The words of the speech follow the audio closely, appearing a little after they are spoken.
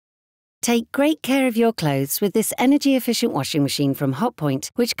Take great care of your clothes with this energy-efficient washing machine from Hotpoint,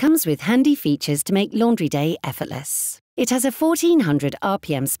 which comes with handy features to make laundry day effortless. It has a 1400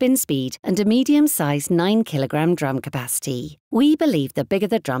 RPM spin speed and a medium-sized 9 kg drum capacity. We believe the bigger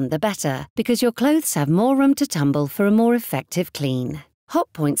the drum, the better, because your clothes have more room to tumble for a more effective clean.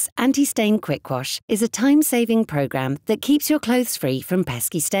 Hotpoint's Anti-Stain Quick Wash is a time-saving program that keeps your clothes free from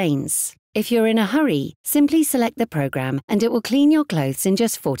pesky stains. If you're in a hurry, simply select the program and it will clean your clothes in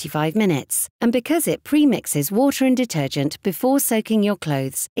just 45 minutes. And because it pre-mixes water and detergent before soaking your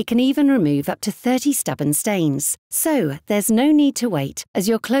clothes, it can even remove up to 30 stubborn stains. So there's no need to wait, as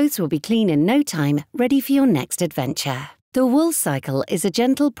your clothes will be clean in no time, ready for your next adventure. The Wool Cycle is a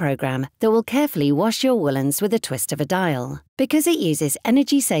gentle program that will carefully wash your woolens with a twist of a dial. Because it uses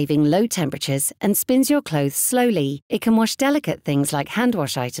energy-saving low temperatures and spins your clothes slowly, it can wash delicate things like hand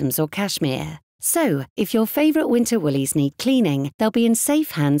wash items or cashmere. So, if your favourite winter woolies need cleaning, they'll be in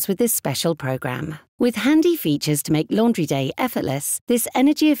safe hands with this special program. With handy features to make laundry day effortless, this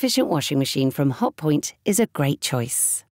energy-efficient washing machine from Hotpoint is a great choice.